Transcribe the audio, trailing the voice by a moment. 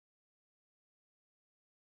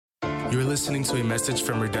You're listening to a message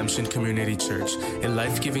from Redemption Community Church, a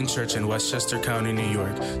life-giving church in Westchester County, New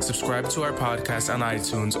York. Subscribe to our podcast on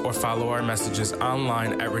iTunes or follow our messages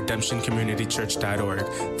online at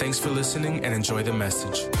redemptioncommunitychurch.org. Thanks for listening and enjoy the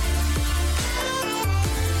message.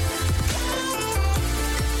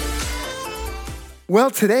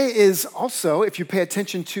 Well, today is also, if you pay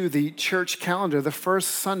attention to the church calendar, the first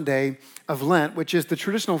Sunday of Lent, which is the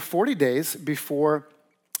traditional 40 days before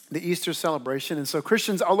the Easter celebration. And so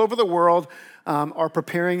Christians all over the world are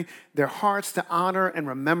preparing their hearts to honor and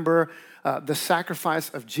remember the sacrifice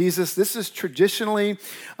of Jesus. This is traditionally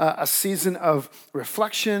a season of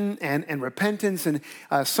reflection and repentance. And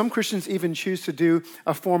some Christians even choose to do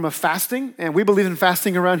a form of fasting. And we believe in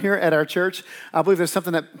fasting around here at our church. I believe there's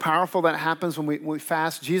something that powerful that happens when we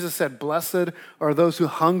fast. Jesus said, "Blessed are those who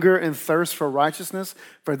hunger and thirst for righteousness,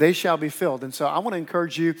 for they shall be filled." And so I want to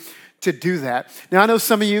encourage you to do that. Now, I know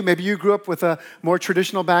some of you, maybe you grew up with a more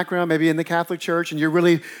traditional background, maybe in the Catholic Church, and you're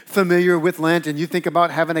really familiar with Lent, and you think about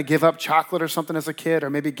having to give up chocolate or something as a kid, or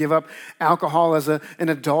maybe give up alcohol as an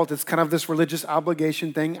adult. It's kind of this religious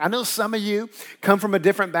obligation thing. I know some of you come from a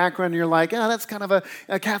different background, and you're like, oh, that's kind of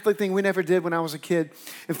a Catholic thing we never did when I was a kid.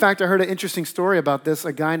 In fact, I heard an interesting story about this.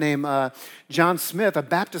 A guy named John Smith, a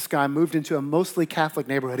Baptist guy, moved into a mostly Catholic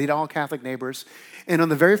neighborhood. He had all Catholic neighbors. And on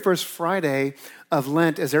the very first Friday of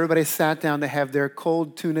Lent, as everybody sat down to have their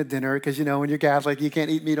cold tuna dinner, because you know when you're Catholic, you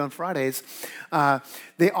can't eat meat on Fridays,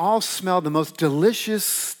 they all smelled the most delicious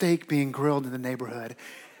steak being grilled in the neighborhood.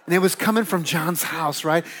 And it was coming from John's house,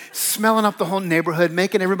 right? Smelling up the whole neighborhood,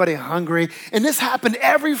 making everybody hungry. And this happened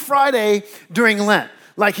every Friday during Lent.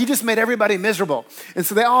 Like, he just made everybody miserable. And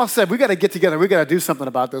so they all said, we got to get together. We got to do something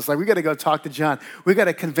about this. Like, we got to go talk to John. We got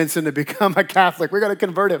to convince him to become a Catholic. We got to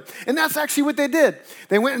convert him. And that's actually what they did.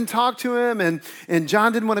 They went and talked to him, and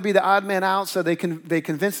John didn't want to be the odd man out, so they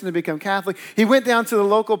convinced him to become Catholic. He went down to the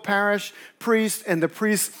local parish priest, and the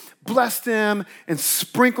priest blessed him and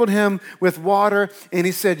sprinkled him with water. And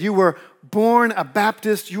he said, you were born a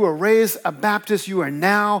Baptist. You were raised a Baptist. You are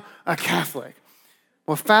now a Catholic.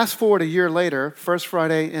 Well, fast forward a year later, first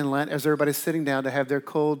Friday in Lent, as everybody's sitting down to have their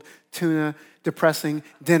cold tuna, depressing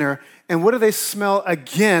dinner. And what do they smell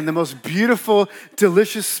again? The most beautiful,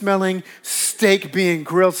 delicious smelling steak being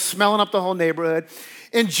grilled, smelling up the whole neighborhood.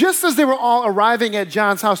 And just as they were all arriving at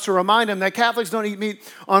John's house to remind him that Catholics don't eat meat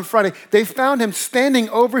on Friday, they found him standing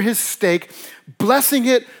over his steak, blessing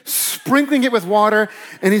it, sprinkling it with water.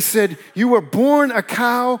 And he said, you were born a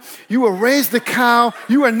cow, you were raised a cow,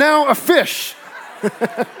 you are now a fish.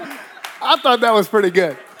 I thought that was pretty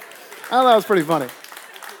good. I thought that was pretty funny.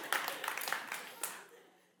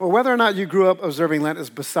 Well, whether or not you grew up observing Lent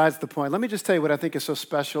is besides the point. Let me just tell you what I think is so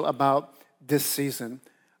special about this season.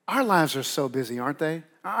 Our lives are so busy, aren't they?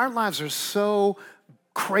 Our lives are so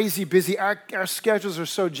crazy busy. Our schedules are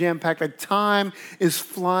so jam-packed. Like, time is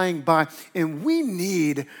flying by. And we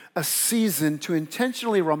need a season to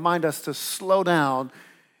intentionally remind us to slow down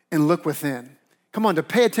and look within. Come on, to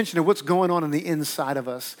pay attention to what's going on the inside of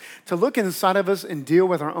us, to look inside of us and deal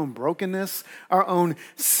with our own brokenness, our own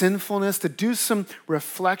sinfulness, to do some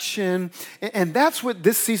reflection. And that's what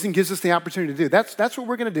this season gives us the opportunity to do. That's what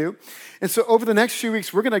we're going to do. And so over the next few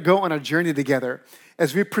weeks, we're going to go on a journey together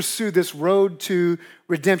as we pursue this road to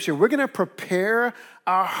redemption. We're going to prepare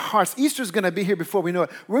our hearts. Easter's going to be here before we know it.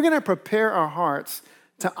 We're going to prepare our hearts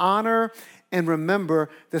to honor and remember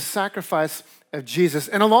the sacrifice of Jesus.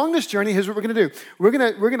 And along this journey, here's what we're going to do. We're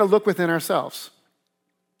going to look within ourselves.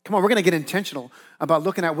 Come on, we're going to get intentional about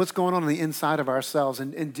looking at what's going on the inside of ourselves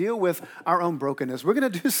and deal with our own brokenness. We're going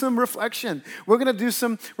to do some reflection. We're going to do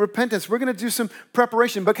some repentance. We're going to do some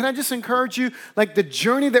preparation. But can I just encourage you, like, the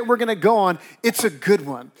journey that we're going to go on, it's a good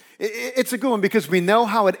one. It's a good one because we know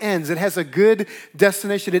how it ends. It has a good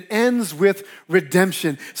destination. It ends with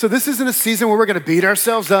redemption. So this isn't a season where we're going to beat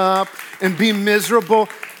ourselves up and be miserable.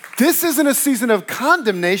 This isn't a season of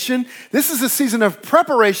condemnation. This is a season of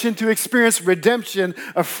preparation to experience redemption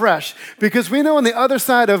afresh, because we know on the other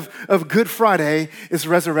side of Good Friday is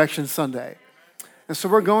Resurrection Sunday. And so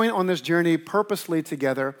we're going on this journey purposely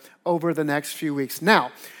together over the next few weeks.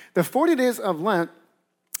 Now, the 40 days of Lent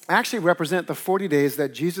actually represent the 40 days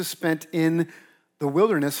that Jesus spent in the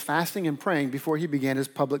wilderness fasting and praying before he began his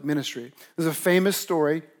public ministry. There's a famous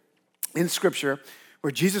story in Scripture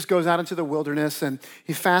where Jesus goes out into the wilderness and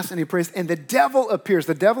he fasts and he prays, and the devil appears.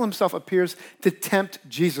 The devil himself appears to tempt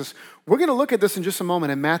Jesus. We're going to look at this in just a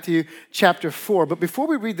moment in Matthew chapter 4. But before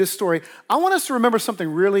we read this story, I want us to remember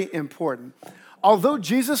something really important. Although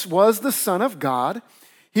Jesus was the Son of God,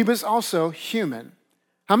 he was also human.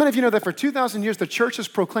 How many of you know that for 2,000 years, the church has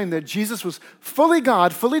proclaimed that Jesus was fully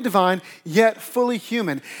God, fully divine, yet fully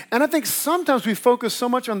human? And I think sometimes we focus so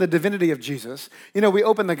much on the divinity of Jesus. You know, we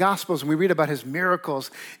open the Gospels and we read about his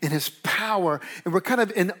miracles and his power, and we're kind of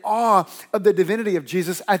in awe of the divinity of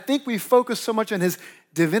Jesus. I think we focus so much on his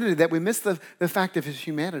divinity that we miss the fact of his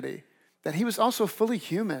humanity, that he was also fully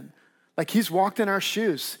human. Like he's walked in our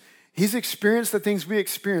shoes. He's experienced the things we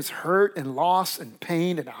experience, hurt and loss and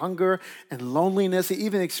pain and hunger and loneliness. He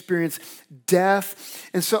even experienced death.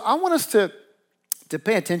 And so I want us to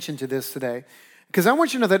pay attention to this today, because I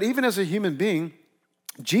want you to know that even as a human being,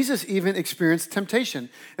 Jesus even experienced temptation.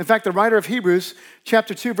 In fact, the writer of Hebrews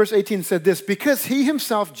chapter 2, verse 18 said this: because he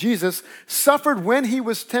himself, Jesus, suffered when he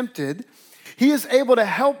was tempted, he is able to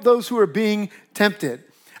help those who are being tempted.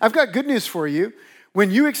 I've got good news for you. When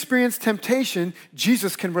you experience temptation,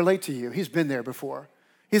 Jesus can relate to you. He's been there before.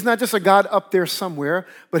 He's not just a God up there somewhere,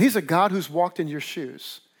 but he's a God who's walked in your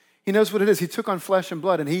shoes. He knows what it is. He took on flesh and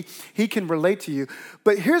blood, and he can relate to you.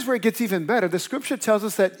 But here's where it gets even better. The scripture tells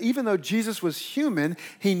us that even though Jesus was human,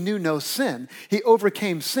 he knew no sin. He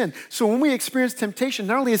overcame sin. So when we experience temptation,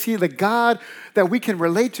 not only is he the God that we can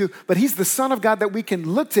relate to, but he's the Son of God that we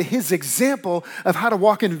can look to his example of how to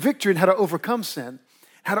walk in victory and how to overcome sin,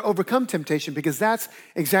 how to overcome temptation, because that's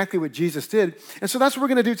exactly what Jesus did. And so that's what we're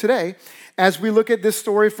going to do today as we look at this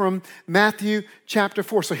story from Matthew chapter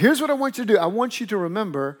 4. So here's what I want you to do. I want you to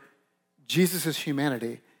remember Jesus'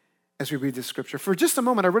 humanity as we read this scripture. For just a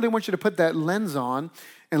moment, I really want you to put that lens on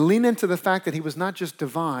and lean into the fact that he was not just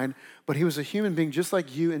divine, but he was a human being just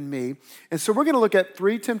like you and me. And so we're going to look at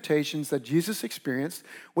 3 temptations that Jesus experienced,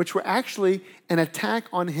 which were actually an attack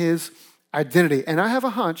on his identity. And I have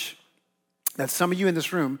a hunch that some of you in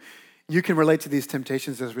this room, you can relate to these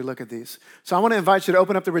temptations as we look at these. So I want to invite you to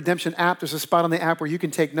open up the Redemption app. There's a spot on the app where you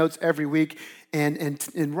can take notes every week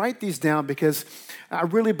and write these down, because I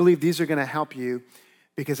really believe these are going to help you,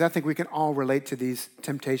 because I think we can all relate to these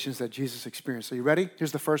temptations that Jesus experienced. So you ready?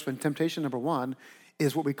 Here's the first one. Temptation number 1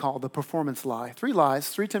 is what we call the performance lie. 3 lies,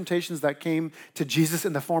 3 temptations that came to Jesus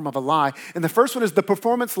in the form of a lie. And the first one is the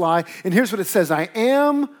performance lie. And here's what it says: I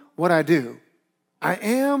am what I do. I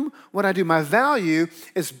am what I do. My value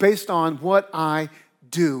is based on what I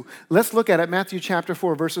do. Let's look at it. Matthew chapter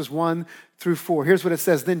 4, verses 1 through 4. Here's what it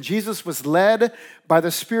says. Then Jesus was led by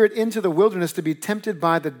the Spirit into the wilderness to be tempted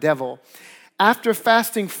by the devil. After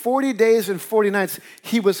fasting 40 days and 40 nights,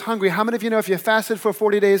 he was hungry. How many of you know if you fasted for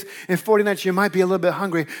 40 days and 40 nights, you might be a little bit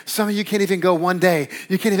hungry? Some of you can't even go one day.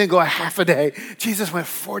 You can't even go a half a day. Jesus went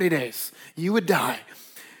 40 days. You would die.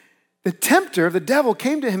 The tempter, the devil,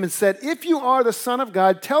 came to him and said, if you are the Son of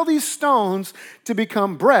God, tell these stones to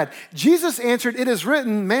become bread. Jesus answered, it is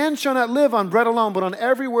written, man shall not live on bread alone, but on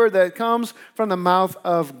every word that comes from the mouth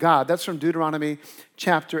of God. That's from Deuteronomy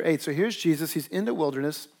chapter 8. So here's Jesus. He's in the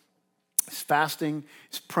wilderness. He's fasting.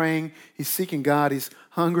 He's praying. He's seeking God. He's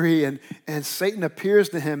hungry. And Satan appears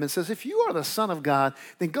to him and says, if you are the Son of God,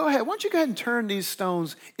 then go ahead. Why don't you go ahead and turn these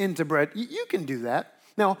stones into bread? You can do that.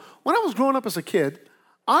 Now, when I was growing up as a kid,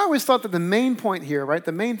 I always thought that the main point here, right,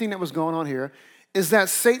 the main thing that was going on here is that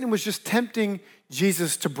Satan was just tempting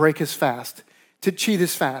Jesus to break his fast, to cheat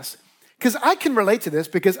his fast. Because I can relate to this,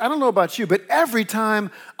 because I don't know about you, but every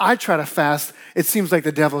time I try to fast, it seems like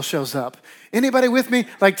the devil shows up. Anybody with me?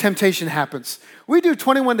 Like temptation happens. We do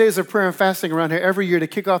 21 days of prayer and fasting around here every year to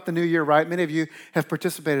kick off the new year, right? Many of you have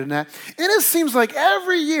participated in that. And it seems like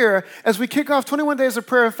every year as we kick off 21 days of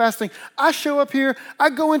prayer and fasting, I show up here,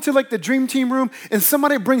 I go into like the dream team room, and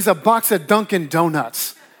somebody brings a box of Dunkin'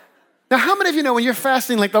 Donuts. Now, how many of you know when you're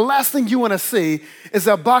fasting, like the last thing you want to see is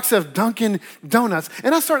a box of Dunkin' Donuts?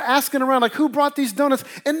 And I start asking around, like, who brought these donuts?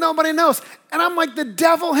 And nobody knows. And I'm like, the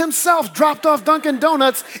devil himself dropped off Dunkin'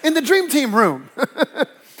 Donuts in the dream team room.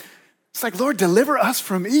 It's like, Lord, deliver us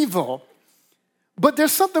from evil. But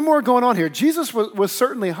there's something more going on here. Jesus was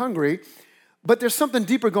certainly hungry, but there's something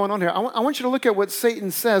deeper going on here. I want you to look at what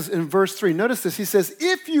Satan says in verse 3. Notice this. He says,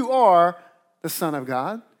 if you are the Son of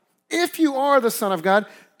God, if you are the Son of God,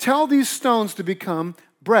 tell these stones to become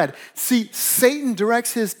bread. See, Satan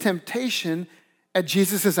directs his temptation at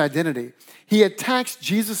Jesus' identity. He attacks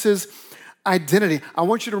Jesus' identity. I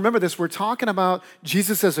want you to remember this. We're talking about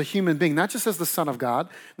Jesus as a human being, not just as the Son of God,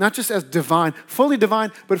 not just as divine,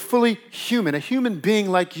 but fully human, a human being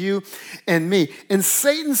like you and me. In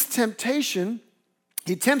Satan's temptation,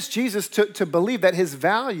 he tempts Jesus to believe that his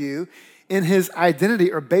value and his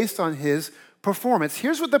identity are based on his performance.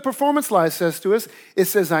 Here's what the performance lie says to us. It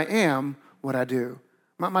says, I am what I do.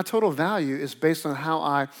 My total value is based on how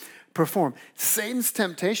I perform. Satan's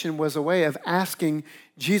temptation was a way of asking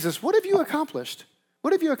Jesus, what have you accomplished?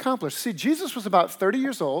 What have you accomplished? See, Jesus was about 30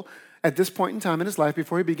 years old at this point in time in his life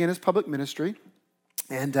before he began his public ministry.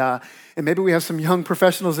 And maybe we have some young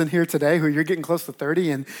professionals in here today who you're getting close to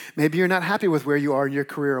 30, and maybe you're not happy with where you are in your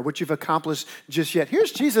career or what you've accomplished just yet.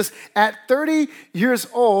 Here's Jesus at 30 years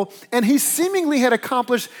old, and he seemingly had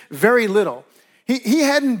accomplished very little. He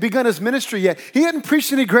hadn't begun his ministry yet. He hadn't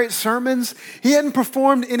preached any great sermons. He hadn't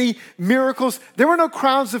performed any miracles. There were no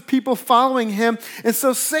crowds of people following him. And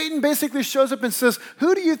so Satan basically shows up and says,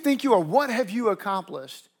 who do you think you are? What have you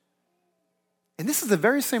accomplished? And this is the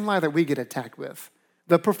very same lie that we get attacked with.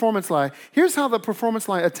 The performance lie. Here's how the performance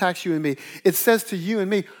lie attacks you and me. It says to you and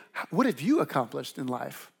me, what have you accomplished in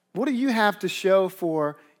life? What do you have to show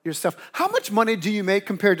for yourself? How much money do you make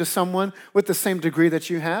compared to someone with the same degree that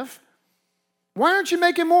you have? Why aren't you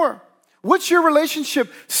making more? What's your relationship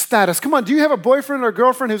status? Come on, do you have a boyfriend or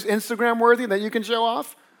girlfriend who's Instagram worthy that you can show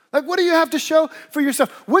off? Like, what do you have to show for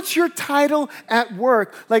yourself? What's your title at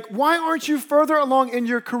work? Like, why aren't you further along in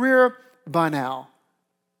your career by now?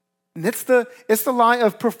 And it's the lie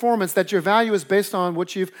of performance, that your value is based on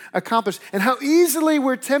what you've accomplished, and how easily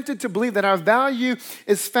we're tempted to believe that our value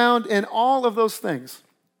is found in all of those things.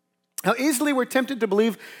 How easily we're tempted to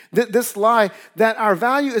believe that this lie, that our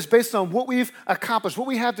value is based on what we've accomplished, what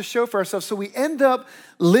we have to show for ourselves. So we end up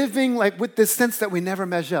living like with this sense that we never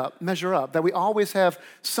measure up, that we always have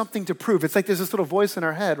something to prove. It's like there's this little voice in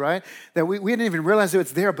our head, right? That we didn't even realize that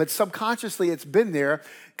it's there, but subconsciously it's been there,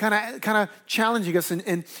 kind of challenging us.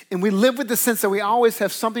 And we live with the sense that we always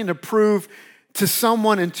have something to prove to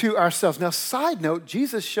someone and to ourselves. Now, side note,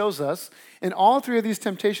 Jesus shows us in all three of these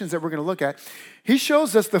temptations that we're going to look at, he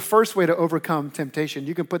shows us the first way to overcome temptation.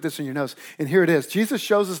 You can put this in your notes, and here it is. Jesus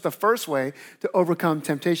shows us the first way to overcome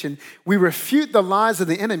temptation. We refute the lies of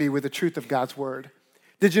the enemy with the truth of God's word.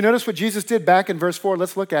 Did you notice what Jesus did back in verse 4?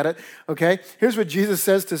 Let's look at it, okay? Here's what Jesus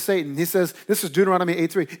says to Satan. He says, this is Deuteronomy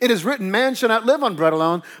 8:3. It is written, man shall not live on bread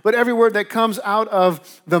alone, but every word that comes out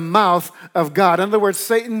of the mouth of God. In other words,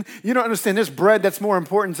 Satan, you don't understand, there's bread that's more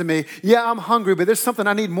important to me. Yeah, I'm hungry, but there's something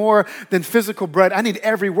I need more than physical bread. I need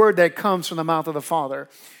every word that comes from the mouth of the Father.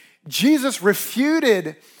 Jesus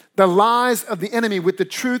refuted the lies of the enemy with the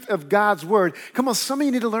truth of God's word. Come on, some of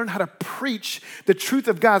you need to learn how to preach the truth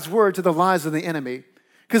of God's word to the lies of the enemy.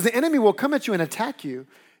 Because the enemy will come at you and attack you.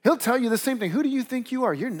 He'll tell you the same thing. Who do you think you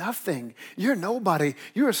are? You're nothing. You're nobody.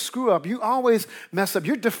 You're a screw up. You always mess up.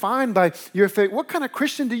 You're defined by your faith. What kind of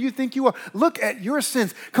Christian do you think you are? Look at your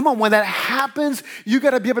sins. Come on, when that happens, you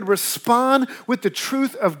got to be able to respond with the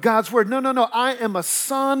truth of God's word. No. I am a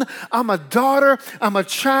son. I'm a daughter. I'm a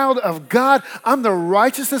child of God. I'm the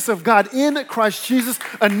righteousness of God in Christ Jesus,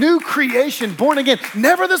 a new creation, born again,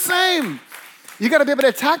 never the same. You got to be able to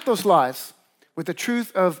attack those lies with the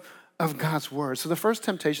truth of God's word. So the first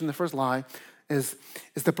temptation, the first lie is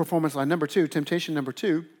the performance lie. Temptation number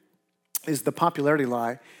two is the popularity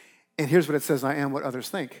lie. And here's what it says, I am what others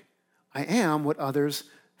think. I am what others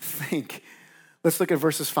think. Let's look at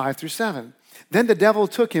verses 5-7. Then the devil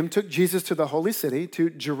took Jesus to the holy city, to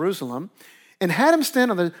Jerusalem, and had him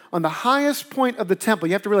stand on the highest point of the temple.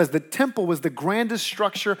 You have to realize the temple was the grandest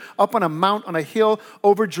structure up on a mount, on a hill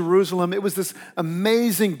over Jerusalem. It was this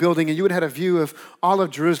amazing building, and you would have had a view of all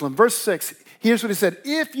of Jerusalem. Verse 6, here's what he said.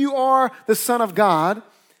 If you are the Son of God,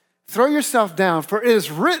 throw yourself down, for it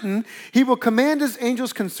is written, he will command his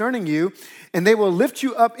angels concerning you, and they will lift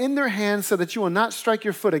you up in their hands so that you will not strike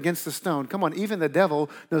your foot against the stone. Come on, even the devil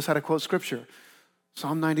knows how to quote scripture.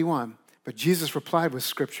 Psalm 91. But Jesus replied with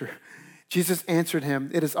scripture. Jesus answered him,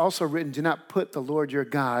 it is also written, do not put the Lord your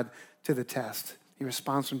God to the test. He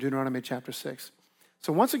responds from Deuteronomy chapter 6.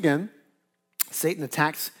 So once again, Satan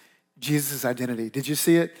attacks Jesus' identity. Did you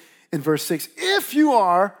see it in verse 6? If you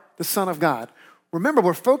are the Son of God. Remember,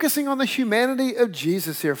 we're focusing on the humanity of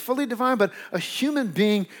Jesus here, fully divine, but a human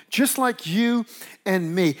being just like you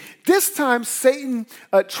and me. This time, Satan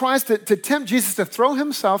tries to tempt Jesus to throw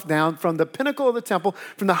himself down from the pinnacle of the temple,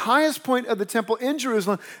 from the highest point of the temple in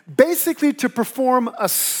Jerusalem, basically to perform a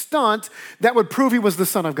stunt that would prove he was the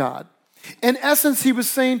Son of God. In essence, he was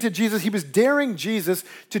saying to Jesus, he was daring Jesus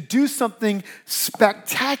to do something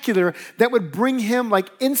spectacular that would bring him like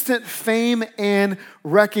instant fame and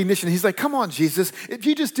recognition. He's like, come on, Jesus, if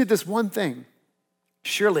you just did this one thing,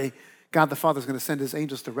 surely God the Father is going to send his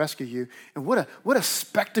angels to rescue you. And what a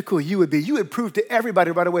spectacle you would be. You would prove to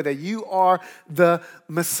everybody right away that you are the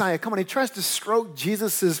Messiah. Come on, he tries to stroke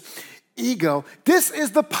Jesus's ego. This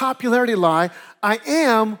is the popularity lie. I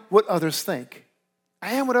am what others think.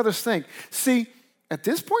 I am what others think. See, at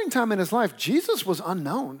this point in time in his life, Jesus was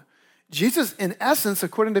unknown. Jesus, in essence,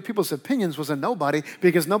 according to people's opinions, was a nobody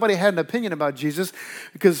because nobody had an opinion about Jesus,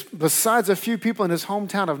 because besides a few people in his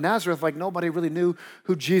hometown of Nazareth, like nobody really knew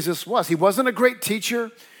who Jesus was. He wasn't a great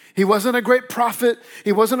teacher. He wasn't a great prophet.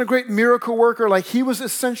 He wasn't a great miracle worker. Like, he was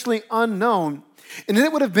essentially unknown. And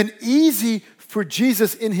it would have been easy for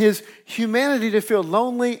Jesus in his humanity to feel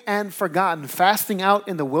lonely and forgotten, fasting out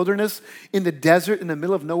in the wilderness, in the desert, in the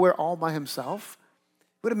middle of nowhere all by himself.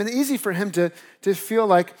 It would have been easy for him to feel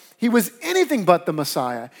like he was anything but the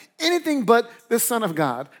Messiah, anything but the Son of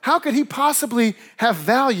God. How could he possibly have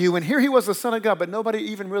value? And here he was the Son of God, but nobody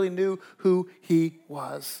even really knew who he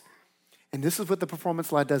was. And this is what the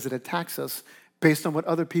performance lie does. It attacks us based on what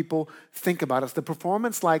other people think about us. The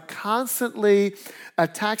performance lie constantly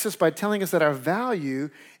attacks us by telling us that our value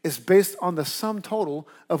is based on the sum total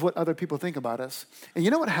of what other people think about us. And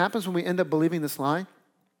you know what happens when we end up believing this lie?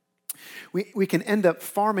 We can end up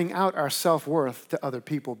farming out our self-worth to other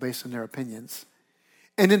people based on their opinions.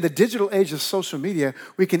 And in the digital age of social media,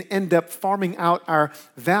 we can end up farming out our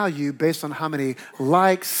value based on how many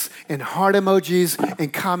likes and heart emojis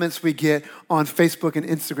and comments we get on Facebook and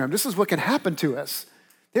Instagram. This is what can happen to us.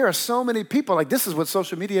 There are so many people, like, this is what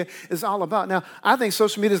social media is all about. Now, I think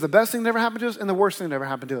social media is the best thing that ever happened to us and the worst thing that ever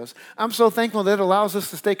happened to us. I'm so thankful that it allows us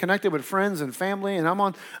to stay connected with friends and family, and I'm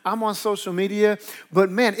on social media.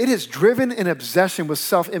 But man, it has driven an obsession with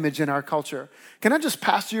self-image in our culture. Can I just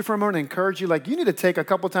pastor you for a moment and encourage you? Like, you need to take a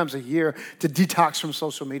couple times a year to detox from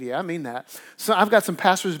social media. I mean that. So I've got some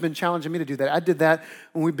pastors who've been challenging me to do that. I did that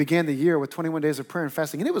when we began the year with 21 days of prayer and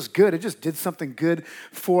fasting, and it was good. It just did something good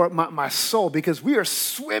for my soul, because we are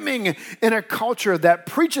swimming in a culture that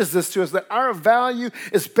preaches this to us, that our value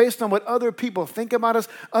is based on what other people think about us,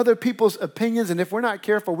 other people's opinions, and if we're not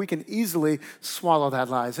careful, we can easily swallow that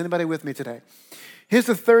lie. Is anybody with me today? Here's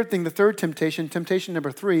the third thing, the third temptation. Temptation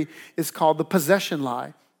number 3 is called the possession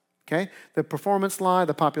lie, okay? The performance lie,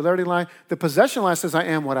 the popularity lie. The possession lie says, I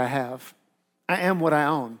am what I have. I am what I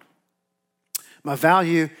own. My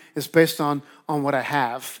value is based on what I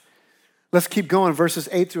have. Let's keep going, verses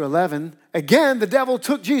 8 through 11. Again, the devil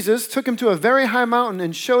took Jesus, took him to a very high mountain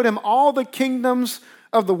and showed him all the kingdoms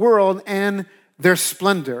of the world and their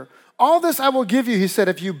splendor. All this I will give you, he said,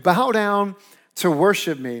 if you bow down to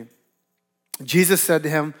worship me. Jesus said to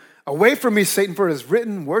him, away from me, Satan, for it is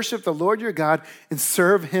written, worship the Lord your God and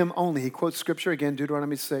serve him only. He quotes scripture again,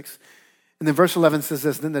 Deuteronomy 6. And then verse 11 says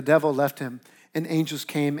this, then the devil left him and angels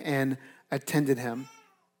came and attended him.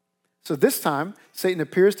 So this time, Satan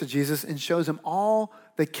appears to Jesus and shows him all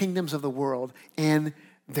the kingdoms of the world and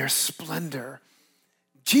their splendor.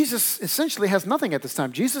 Jesus essentially has nothing at this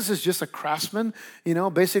time. Jesus is just a craftsman,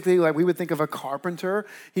 basically like we would think of a carpenter.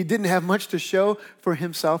 He didn't have much to show for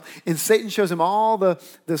himself. And Satan shows him all the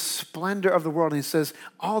splendor of the world. And he says,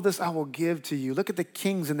 all this I will give to you. Look at the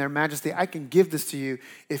kings and their majesty. I can give this to you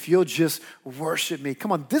if you'll just worship me.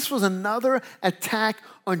 Come on, this was another attack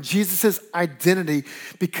on Jesus' identity,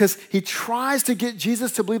 because he tries to get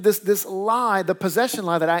Jesus to believe this lie, the possession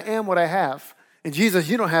lie, that I am what I have. And Jesus,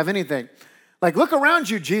 you don't have anything. Like, look around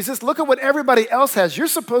you, Jesus. Look at what everybody else has. You're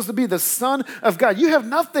supposed to be the Son of God. You have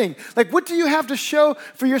nothing. Like, what do you have to show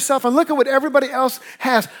for yourself? And look at what everybody else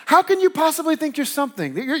has. How can you possibly think you're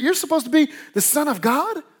something? You're supposed to be the Son of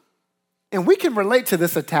God? And we can relate to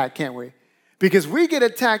this attack, can't we? Because we get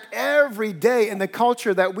attacked every day in the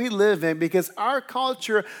culture that we live in, because our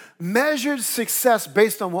culture measures success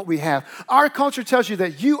based on what we have. Our culture tells you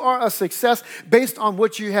that you are a success based on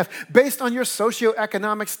what you have, based on your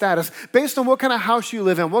socioeconomic status, based on what kind of house you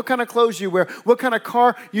live in, what kind of clothes you wear, what kind of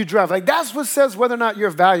car you drive. Like, that's what says whether or not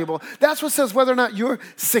you're valuable. That's what says whether or not you're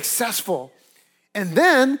successful. And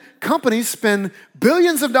then companies spend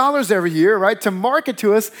billions of dollars every year, right, to market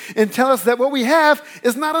to us and tell us that what we have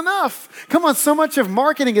is not enough. Come on, so much of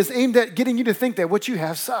marketing is aimed at getting you to think that what you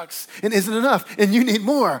have sucks and isn't enough and you need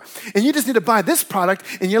more. And you just need to buy this product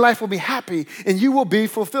and your life will be happy and you will be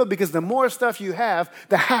fulfilled, because the more stuff you have,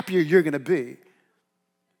 the happier you're going to be.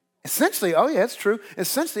 Essentially, oh yeah, it's true.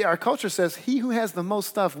 Essentially, our culture says he who has the most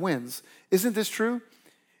stuff wins. Isn't this true?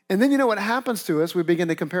 And then you know what happens to us? We begin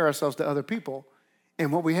to compare ourselves to other people.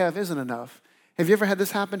 And what we have isn't enough. Have you ever had this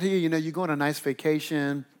happen to you? You go on a nice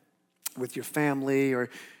vacation with your family or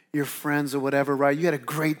your friends or whatever, right? You had a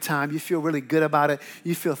great time. You feel really good about it.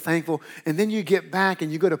 You feel thankful. And then you get back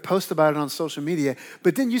and you go to post about it on social media.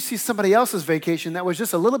 But then you see somebody else's vacation that was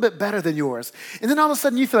just a little bit better than yours. And then all of a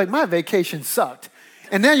sudden you feel like, my vacation sucked.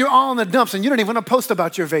 And now you're all in the dumps and you don't even want to post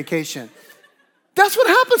about your vacation. That's what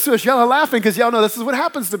happens to us. Y'all are laughing because y'all know this is what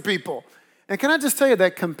happens to people. And can I just tell you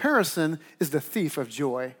that comparison is the thief of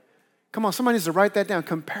joy? Come on, somebody needs to write that down.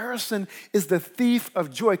 Comparison is the thief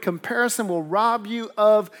of joy. Comparison will rob you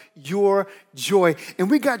of your joy.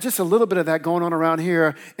 And we got just a little bit of that going on around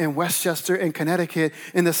here in Westchester, in Connecticut,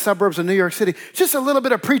 in the suburbs of New York City. Just a little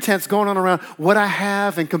bit of pretense going on around what I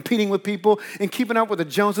have and competing with people and keeping up with the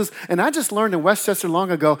Joneses. And I just learned in Westchester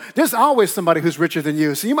long ago, there's always somebody who's richer than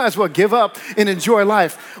you. So you might as well give up and enjoy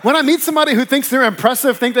life. When I meet somebody who thinks they're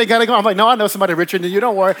impressive, think they got to go, I'm like, no, I know somebody richer than you.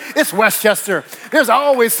 Don't worry. It's Westchester. There's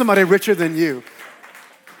always somebody richer than you.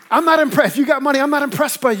 I'm not impressed. If you got money, I'm not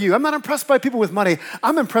impressed by you. I'm not impressed by people with money.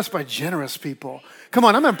 I'm impressed by generous people. Come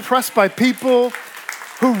on, I'm impressed by people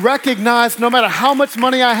who recognize no matter how much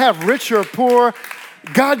money I have, rich or poor,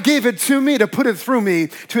 God gave it to me to put it through me,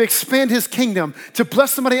 to expand his kingdom, to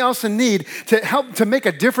bless somebody else in need, to help to make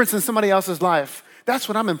a difference in somebody else's life. That's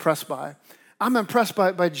what I'm impressed by. I'm impressed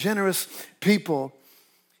by generous people.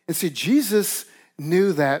 And see, Jesus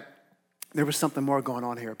knew that there was something more going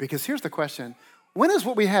on here, because here's the question. When is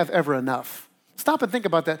what we have ever enough? Stop and think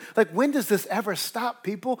about that. Like, when does this ever stop,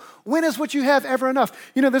 people? When is what you have ever enough?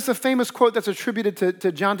 You know, there's a famous quote that's attributed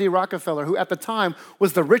to John D. Rockefeller, who at the time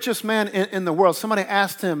was the richest man in the world. Somebody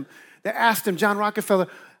asked him, John Rockefeller,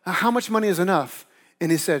 how much money is enough?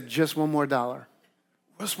 And he said, just one more dollar.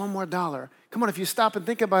 Just one more dollar. Come on, if you stop and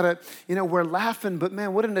think about it, you know, we're laughing, but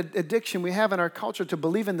man, what an addiction we have in our culture to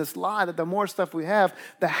believe in this lie that the more stuff we have,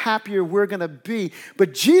 the happier we're going to be.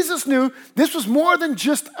 But Jesus knew this was more than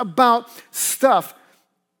just about stuff.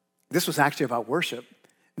 This was actually about worship.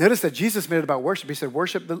 Notice that Jesus made it about worship. He said,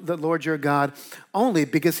 worship the Lord your God only,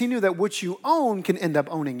 because he knew that what you own can end up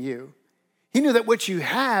owning you. He knew that what you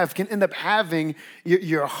have can end up having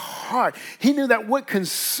your heart. He knew that what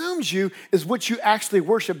consumes you is what you actually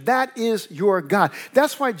worship. That is your God.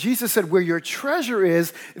 That's why Jesus said, where your treasure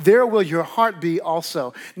is, there will your heart be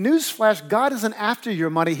also. Newsflash, God isn't after your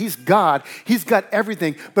money. He's God. He's got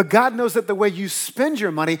everything. But God knows that the way you spend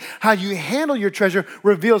your money, how you handle your treasure,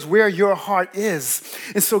 reveals where your heart is.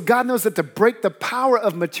 And so God knows that to break the power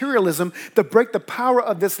of materialism, to break the power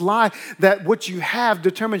of this lie that what you have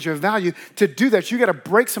determines your value, to do that, you got to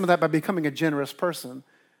break some of that by becoming a generous person,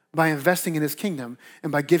 by investing in his kingdom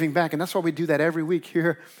and by giving back. And that's why we do that every week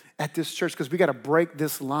here at this church, because we got to break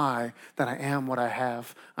this lie that I am what I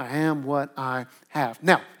have. I am what I have.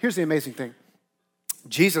 Now, here's the amazing thing.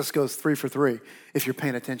 Jesus goes 3 for 3 if you're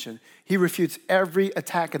paying attention. He refutes every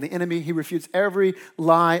attack of the enemy. He refutes every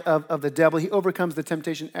lie of the devil. He overcomes the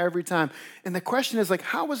temptation every time. And the question is, like,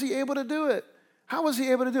 how was he able to do it? How was he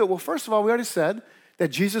able to do it? Well, first of all, we already said that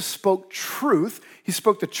Jesus spoke truth. He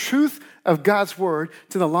spoke the truth of God's word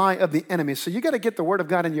to the lie of the enemy. So you got to get the word of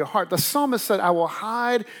God in your heart. The psalmist said, I will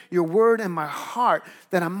hide your word in my heart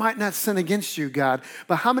that I might not sin against you, God.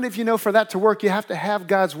 But how many of you know for that to work, you have to have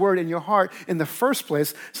God's word in your heart in the first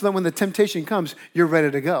place so that when the temptation comes, you're ready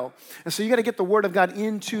to go. And so you got to get the word of God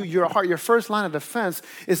into your heart. Your first line of defense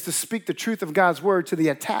is to speak the truth of God's word to the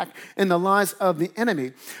attack and the lies of the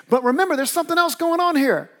enemy. But remember, there's something else going on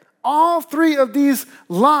here. All 3 of these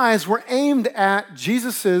lies were aimed at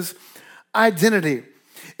Jesus' identity.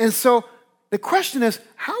 And so the question is,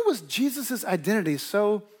 how was Jesus' identity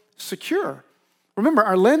so secure? Remember,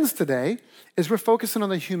 our lens today is we're focusing on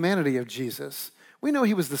the humanity of Jesus. We know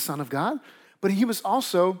he was the Son of God, but he was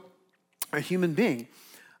also a human being.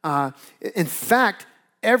 In fact,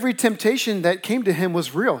 every temptation that came to him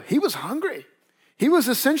was real. He was hungry. He was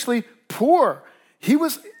essentially poor. He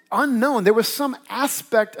was unknown. There was some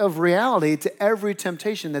aspect of reality to every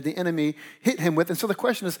temptation that the enemy hit him with. And so the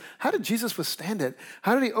question is, how did Jesus withstand it?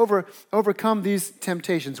 How did he overcome these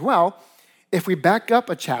temptations? Well, if we back up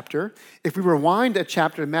a chapter, if we rewind a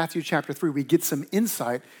chapter in Matthew chapter 3, we get some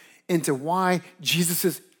insight into why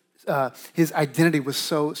Jesus' his identity was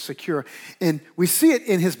so secure. And we see it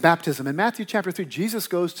in his baptism. In Matthew chapter 3, Jesus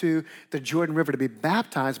goes to the Jordan River to be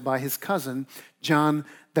baptized by his cousin, John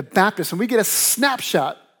the Baptist. And we get a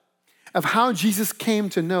snapshot of how Jesus came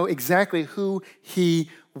to know exactly who he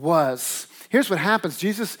was. Here's what happens.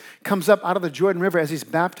 Jesus comes up out of the Jordan River as he's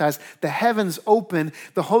baptized. The heavens open.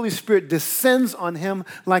 The Holy Spirit descends on him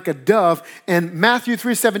like a dove. And Matthew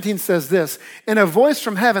 3:17 says this, and a voice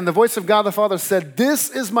from heaven, the voice of God the Father said, this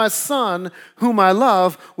is my son whom I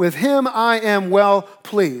love. With him I am well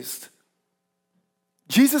pleased.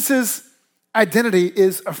 Jesus' identity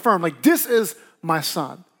is affirmed. Like, this is my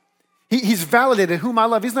son. He's validated whom I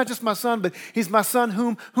love. He's not just my son, but he's my son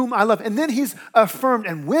whom I love. And then he's affirmed,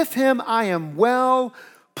 and with him I am well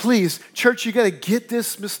pleased. Church, you got to get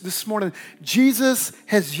this morning. Jesus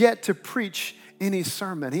has yet to preach any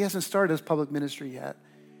sermon. He hasn't started his public ministry yet.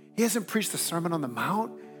 He hasn't preached the Sermon on the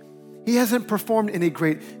Mount. He hasn't performed any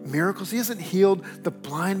great miracles. He hasn't healed the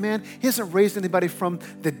blind man. He hasn't raised anybody from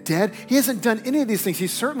the dead. He hasn't done any of these things. He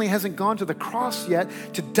certainly hasn't gone to the cross yet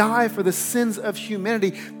to die for the sins of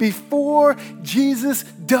humanity. Before Jesus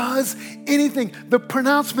does anything, the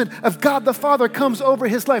pronouncement of God the Father comes over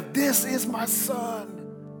his life. This is my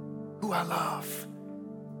Son who I love.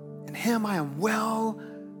 In him I am well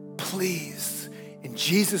pleased. And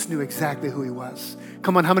Jesus knew exactly who he was.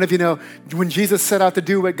 Come on, how many of you know when Jesus set out to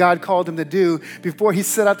do what God called him to do, before he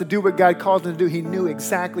set out to do what God called him to do, he knew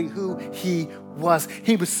exactly who he was.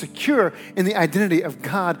 He was secure in the identity of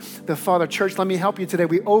God the Father. Church, let me help you today.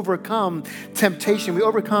 We overcome temptation. We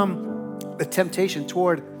overcome the temptation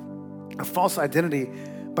toward a false identity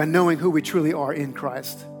by knowing who we truly are in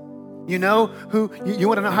Christ. You know who you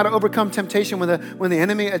want to know how to overcome temptation when the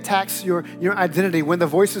enemy attacks your identity, when the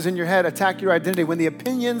voices in your head attack your identity, when the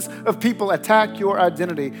opinions of people attack your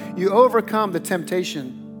identity. You overcome the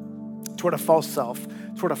temptation toward a false self,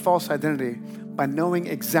 toward a false identity by knowing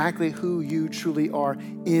exactly who you truly are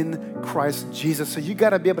in Christ Jesus. So you got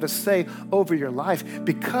to be able to say over your life,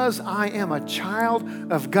 because I am a child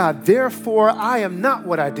of God, therefore I am not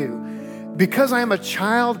what I do. Because I am a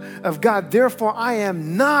child of God, therefore I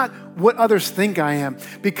am not what others think I am.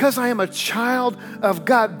 Because I am a child of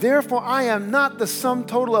God, therefore I am not the sum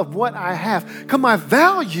total of what I have. Come, my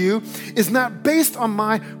value is not based on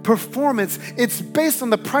my performance. It's based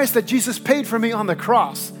on the price that Jesus paid for me on the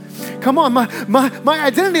cross. Come on, my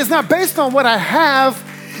identity is not based on what I have.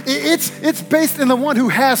 It's based in the one who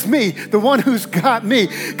has me, the one who's got me.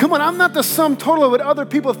 Come on, I'm not the sum total of what other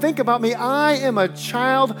people think about me. I am a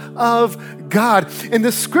child of God. And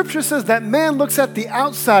the scripture says that man looks at the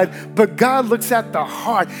outside, but God looks at the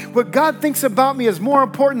heart. What God thinks about me is more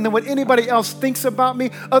important than what anybody else thinks about me.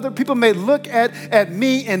 Other people may look at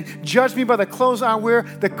me and judge me by the clothes I wear,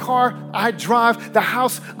 the car I drive, the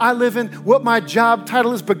house I live in, what my job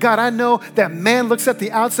title is. But God, I know that man looks at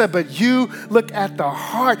the outside, but you look at the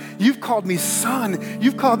heart. You've called me son.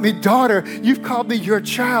 You've called me daughter. You've called me your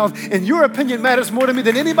child. And your opinion matters more to me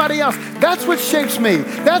than anybody else. That's what shapes me.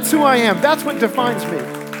 That's who I am. That's what defines me.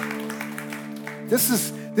 This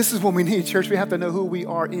is what we need, church. We have to know who we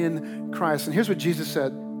are in Christ. And here's what Jesus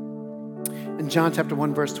said in John chapter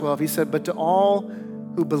 1, verse 12. He said, but to all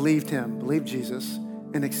who believed Jesus,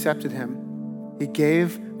 and accepted him, he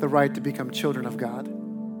gave the right to become children of God.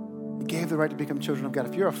 He gave the right to become children of God.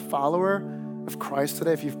 If you're a follower of Christ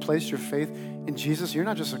today, if you've placed your faith in Jesus, you're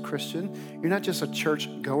not just a Christian, you're not just a church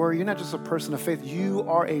goer, you're not just a person of faith, you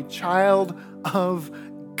are a child of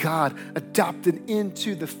God, adopted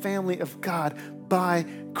into the family of God by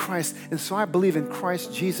Christ. And so I believe in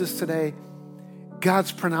Christ Jesus today,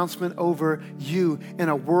 God's pronouncement over you in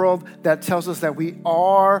a world that tells us that we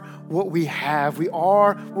are what we have, we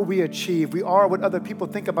are what we achieve, we are what other people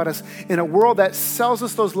think about us. In a world that sells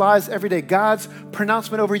us those lies every day, God's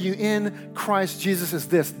pronouncement over you in Christ Jesus is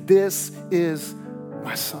this: this is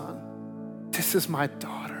my son, this is my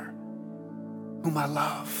daughter, whom I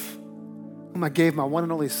love, whom I gave my one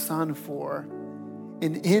and only son for.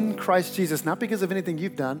 And in Christ Jesus, not because of anything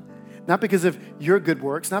you've done, not because of your good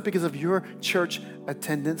works, not because of your church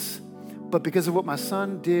attendance, but because of what my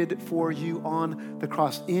son did for you on the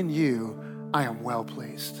cross. In you, I am well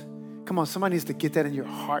pleased. Come on, somebody needs to get that in your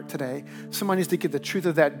heart today. Somebody needs to get the truth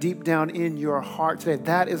of that deep down in your heart today.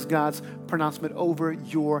 That is God's pronouncement over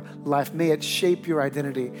your life. May it shape your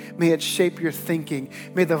identity. May it shape your thinking.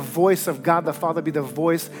 May the voice of God the Father be the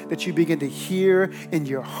voice that you begin to hear in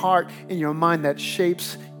your heart, in your mind, that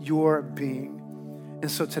shapes your being. And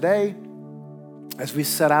so today, as we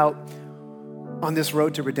set out on this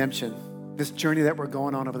road to redemption, this journey that we're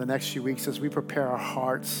going on over the next few weeks, as we prepare our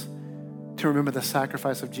hearts to remember the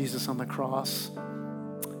sacrifice of Jesus on the cross,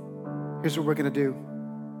 here's what we're going to do.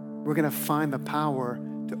 We're going to find the power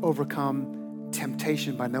to overcome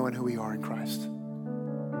temptation by knowing who we are in Christ.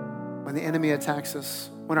 When the enemy attacks us,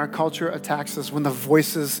 when our culture attacks us, when the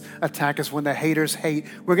voices attack us, when the haters hate,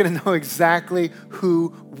 we're going to know exactly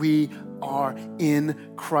who we are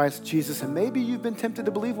in Christ Jesus. And maybe you've been tempted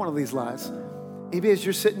to believe one of these lies. Maybe as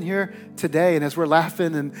you're sitting here today and as we're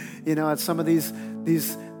laughing and, at some of these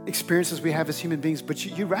experiences we have as human beings, but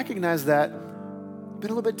you recognize that you've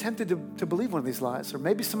been a little bit tempted to believe one of these lies. Or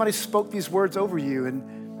maybe somebody spoke these words over you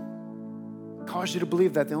and caused you to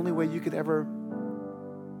believe that the only way you could ever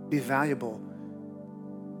be valuable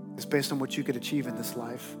is based on what you could achieve in this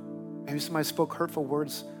life. Maybe somebody spoke hurtful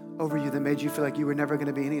words over you that made you feel like you were never going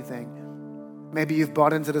to be anything. Maybe you've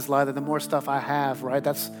bought into this lie that the more stuff I have, right,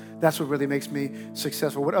 that's what really makes me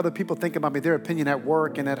successful. What other people think about me, their opinion at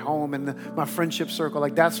work and at home and my friendship circle,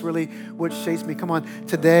 like that's really what shapes me. Come on,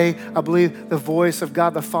 today I believe the voice of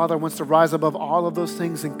God the Father wants to rise above all of those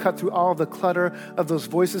things and cut through all of the clutter of those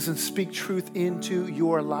voices and speak truth into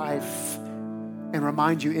your life and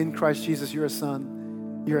remind you in Christ Jesus, you're a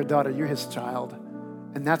son, you're a daughter, you're his child.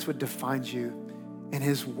 And that's what defines you. And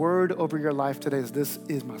his word over your life today is, this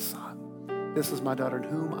is my son. This is my daughter in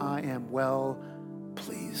whom I am well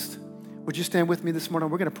pleased. Would you stand with me this morning?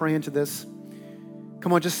 We're going to pray into this.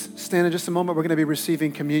 Come on, just stand in just a moment. We're going to be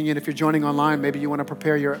receiving communion. If you're joining online, maybe you want to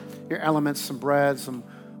prepare your elements, some bread, some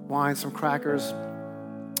wine, some crackers.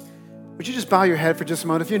 Would you just bow your head for just a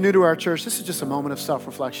moment? If you're new to our church, this is just a moment of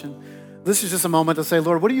self-reflection. This is just a moment to say,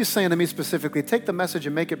 Lord, what are you saying to me specifically? Take the message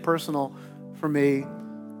and make it personal for me.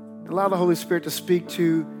 Allow the Holy Spirit to speak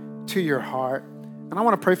to your heart. And I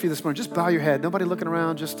want to pray for you this morning. Just bow your head. Nobody looking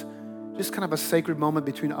around. Just kind of a sacred moment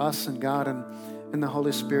between us and God and the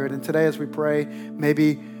Holy Spirit. And today as we pray,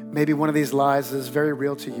 maybe one of these lies is very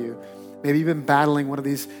real to you. Maybe you've been battling one of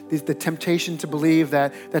these the temptation to believe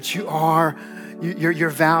that your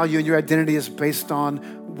value and your identity is based on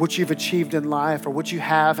what you've achieved in life or what you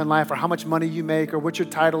have in life or how much money you make or what your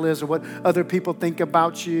title is or what other people think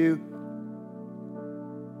about you.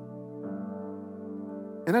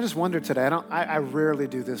 And I just wonder today, I rarely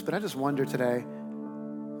do this, but I just wonder today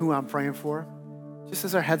who I'm praying for. Just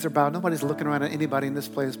as our heads are bowed, nobody's looking around at anybody in this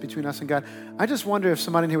place between us and God. I just wonder if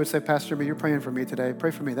somebody in here would say, Pastor Jimmy, you're praying for me today.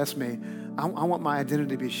 Pray for me, that's me. I want my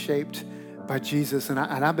identity to be shaped by Jesus, and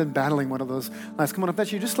I've been battling one of those lies. Come on, if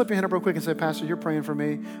that's you, just slip your hand up real quick and say, Pastor, you're praying for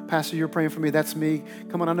me. Pastor, you're praying for me. That's me.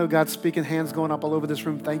 Come on, I know God's speaking, hands going up all over this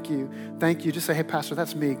room. Thank you. Thank you. Just say, hey, Pastor,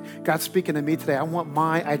 that's me. God's speaking to me today. I want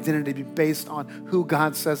my identity to be based on who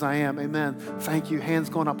God says I am. Amen. Thank you. Hands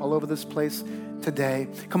going up all over this place today.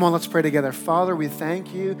 Come on, let's pray together. Father, we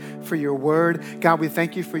thank you for your word. God, we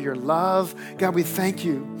thank you for your love. God, we thank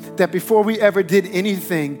you that before we ever did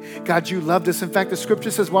anything, God, you loved us. In fact, the scripture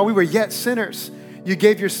says, while we were yet sinners, you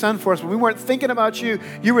gave your son for us. When we weren't thinking about you,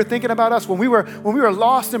 you were thinking about us. When we were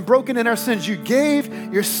lost and broken in our sins, you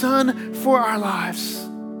gave your son for our lives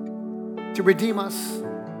to redeem us,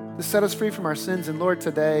 to set us free from our sins. And Lord,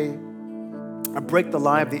 today, I break the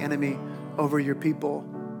lie of the enemy over your people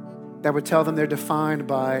that would tell them they're defined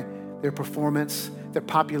by their performance, their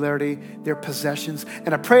popularity, their possessions.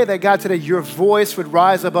 And I pray that, God, today your voice would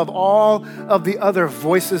rise above all of the other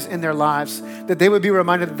voices in their lives, that they would be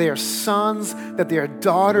reminded that they are sons, that they are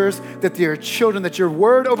daughters, that they are children, that your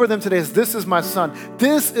word over them today is, this is my son,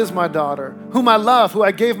 this is my daughter, whom I love, who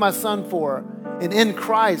I gave my son for. And in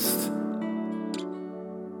Christ,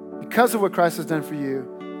 because of what Christ has done for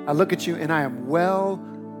you, I look at you and I am well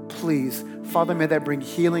pleased. Father, may that bring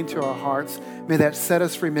healing to our hearts. May that set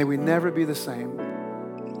us free. May we never be the same.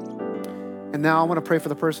 And now I want to pray for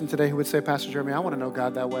the person today who would say, Pastor Jeremy, I want to know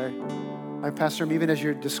God that way. Like, Pastor Jeremy, even as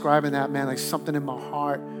you're describing that, man, like something in my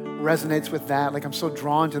heart resonates with that. Like I'm so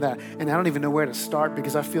drawn to that. And I don't even know where to start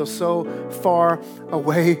because I feel so far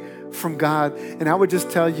away from God. And I would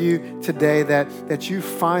just tell you today that you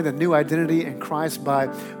find a new identity in Christ by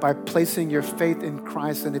placing your faith in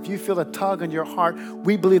Christ. And if you feel a tug on your heart,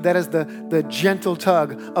 we believe that is the gentle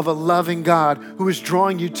tug of a loving God who is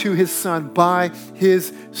drawing you to his son by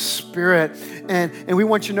his Spirit. And we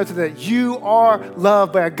want you to know today that you are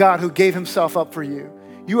loved by a God who gave himself up for you.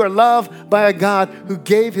 You are loved by a God who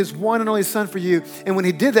gave his one and only son for you. And when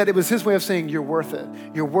he did that, it was his way of saying, you're worth it.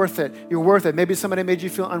 You're worth it. You're worth it. Maybe somebody made you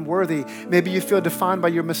feel unworthy. Maybe you feel defined by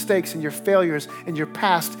your mistakes and your failures and your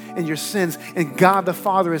past and your sins. And God the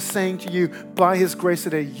Father is saying to you, by his grace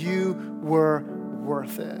today, you were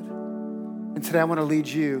worth it. And today I want to lead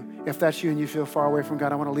you, if that's you and you feel far away from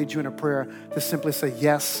God, I want to lead you in a prayer to simply say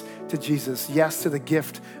yes to Jesus, yes to the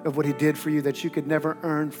gift of what he did for you that you could never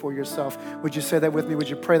earn for yourself. Would you say that with me? Would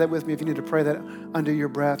you pray that with me if you need to pray that under your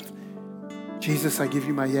breath? Jesus, I give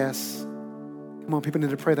you my yes. Come on, people need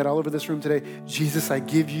to pray that all over this room today. Jesus, I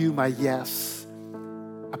give you my yes.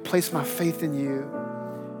 I place my faith in you.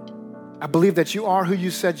 I believe that you are who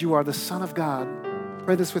you said you are, the Son of God.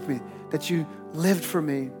 Pray this with me, that you lived for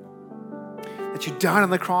me, that you died on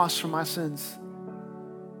the cross for my sins,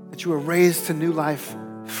 that you were raised to new life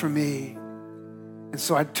for me. And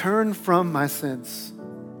so I turn from my sins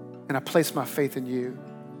and I place my faith in you.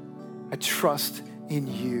 I trust in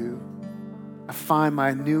you. I find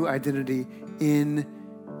my new identity in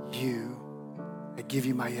you. I give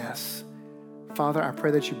you my yes. Father, I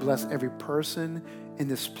pray that you bless every person in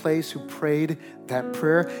this place who prayed that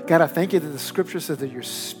prayer. God, I thank you that the scripture says that your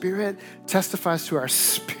spirit testifies to our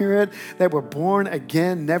spirit that we're born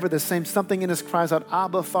again, never the same. Something in us cries out,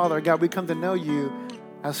 Abba, Father. God, we come to know you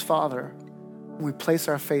as Father when we place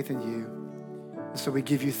our faith in you. And so we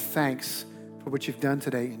give you thanks for what you've done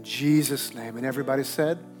today in Jesus' name. And everybody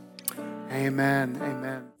said, amen,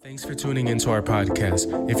 amen. Thanks for tuning into our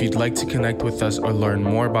podcast. If you'd like to connect with us or learn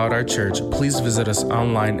more about our church, please visit us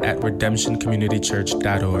online at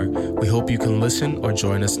redemptioncommunitychurch.org. We hope you can listen or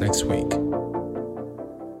join us next week.